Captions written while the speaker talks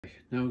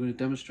Now we're going to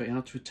demonstrate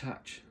how to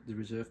attach the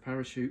reserve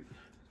parachute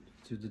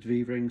to the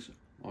V-rings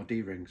or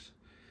D-rings.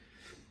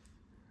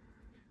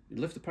 You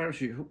lift the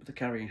parachute up with the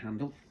carrying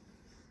handle.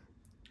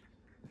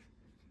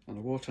 On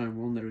the wartime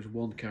one there is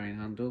one carrying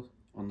handle,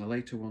 on the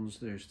later ones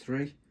there is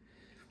three.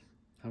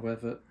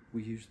 However,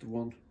 we use the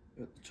one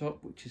at the top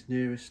which is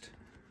nearest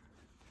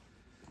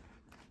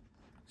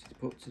to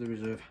put to the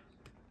reserve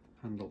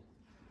handle.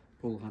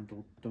 Pull the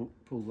handle, don't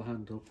pull the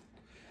handle,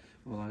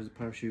 otherwise the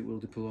parachute will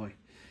deploy.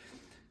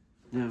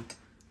 Now,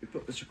 we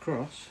put this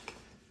across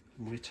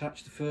and we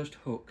attach the first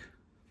hook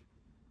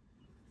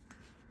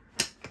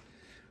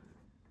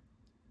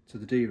to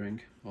the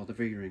D-ring or the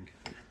V-ring.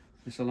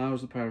 This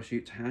allows the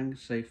parachute to hang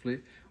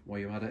safely while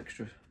you add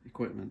extra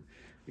equipment.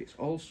 It's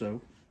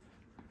also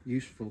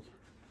useful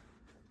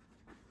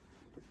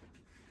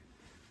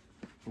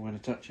for when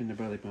attaching the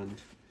belly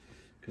band,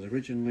 because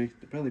originally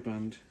the belly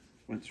band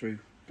went through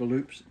the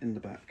loops in the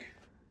back,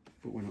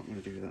 but we're not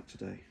going to do that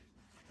today.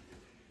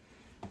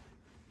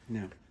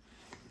 Now,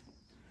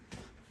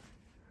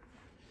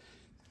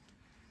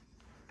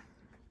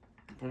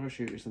 the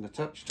parachute is then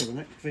attached to the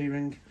next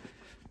V-ring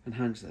and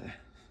hangs there.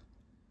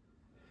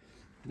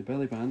 The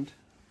belly band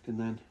can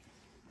then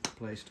be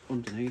placed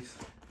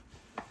underneath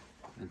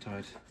and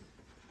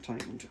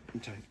tightened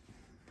and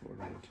put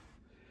around.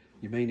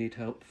 You may need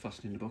help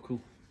fastening the buckle.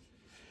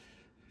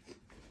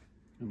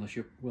 Unless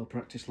you're well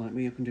practiced like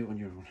me, you can do it on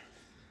your own.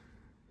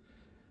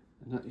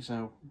 And that is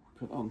how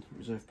we put on the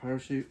reserve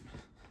parachute,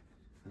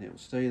 and it will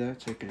stay there.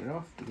 Taking it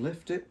off, you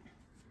lift it,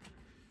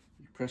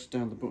 you press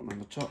down the button on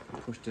the top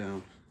and push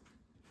down.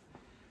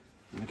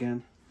 And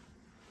again,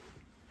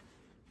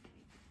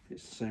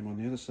 it's the same on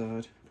the other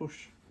side.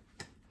 Push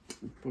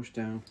and push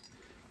down,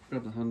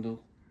 grab the handle,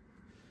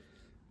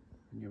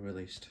 and you're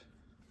released.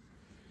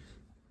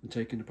 And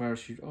taking the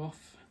parachute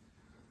off,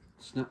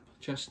 snap,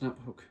 chest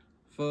snap hook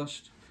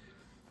first,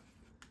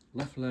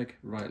 left leg,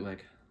 right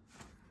leg,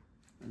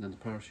 and then the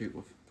parachute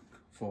will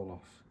fall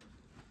off.